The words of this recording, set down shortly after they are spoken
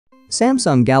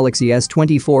Samsung Galaxy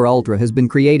S24 Ultra has been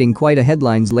creating quite a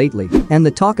headlines lately, and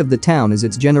the talk of the town is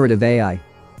its generative AI.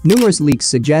 Numerous leaks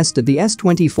suggest that the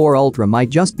S24 Ultra might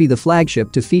just be the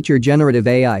flagship to feature generative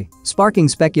AI, sparking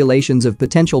speculations of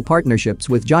potential partnerships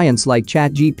with giants like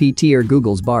ChatGPT or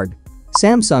Google's Bard.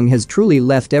 Samsung has truly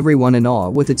left everyone in awe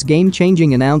with its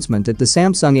game-changing announcement at the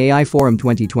Samsung AI Forum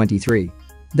 2023.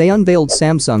 They unveiled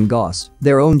Samsung Gauss,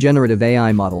 their own generative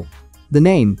AI model. The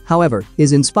name, however,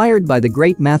 is inspired by the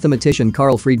great mathematician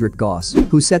Carl Friedrich Gauss,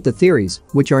 who set the theories,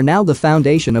 which are now the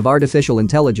foundation of artificial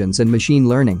intelligence and machine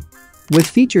learning. With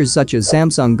features such as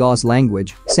Samsung Gauss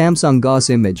Language, Samsung Gauss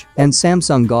Image, and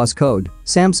Samsung Gauss Code,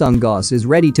 Samsung Gauss is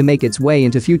ready to make its way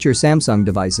into future Samsung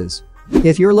devices.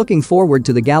 If you're looking forward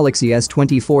to the Galaxy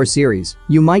S24 series,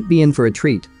 you might be in for a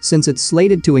treat, since it's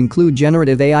slated to include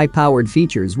generative AI-powered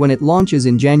features when it launches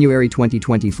in January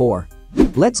 2024.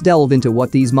 Let's delve into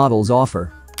what these models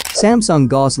offer. Samsung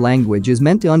Gauss Language is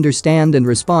meant to understand and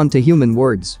respond to human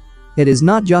words. It is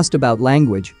not just about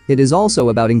language, it is also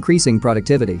about increasing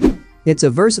productivity. It's a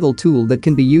versatile tool that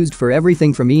can be used for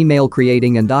everything from email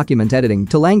creating and document editing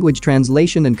to language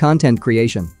translation and content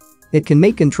creation. It can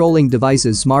make controlling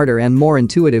devices smarter and more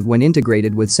intuitive when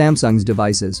integrated with Samsung's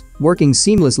devices, working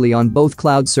seamlessly on both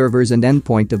cloud servers and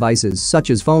endpoint devices such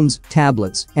as phones,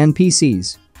 tablets, and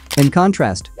PCs. In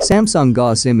contrast, Samsung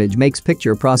Gauss Image makes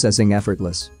picture processing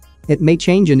effortless. It may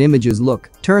change an image's look,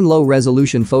 turn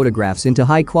low-resolution photographs into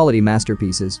high-quality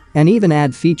masterpieces, and even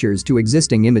add features to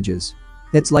existing images.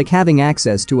 It's like having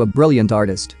access to a brilliant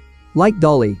artist. Like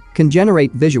DALL-E, can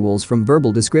generate visuals from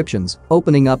verbal descriptions,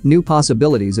 opening up new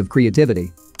possibilities of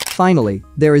creativity. Finally,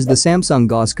 there is the Samsung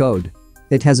Gauss Code.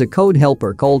 It has a code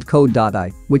helper called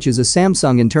Code.ai, which is a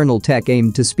Samsung internal tech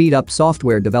aimed to speed up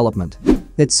software development.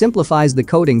 It simplifies the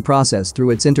coding process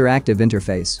through its interactive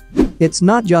interface. It's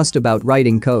not just about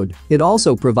writing code, it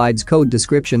also provides code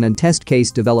description and test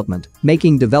case development,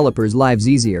 making developers' lives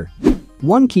easier.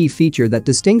 One key feature that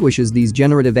distinguishes these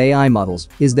generative AI models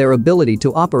is their ability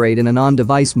to operate in an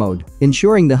on-device mode,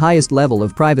 ensuring the highest level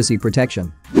of privacy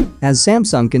protection. As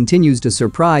Samsung continues to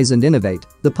surprise and innovate,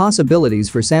 the possibilities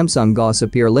for Samsung Gauss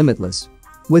appear limitless.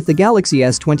 With the Galaxy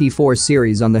S24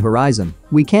 series on the horizon,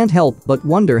 we can't help but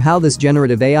wonder how this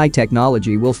generative AI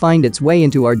technology will find its way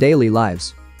into our daily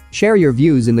lives. Share your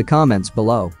views in the comments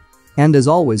below. And as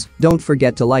always, don't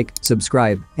forget to like,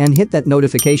 subscribe, and hit that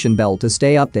notification bell to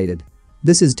stay updated.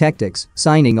 This is Tectics,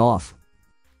 signing off.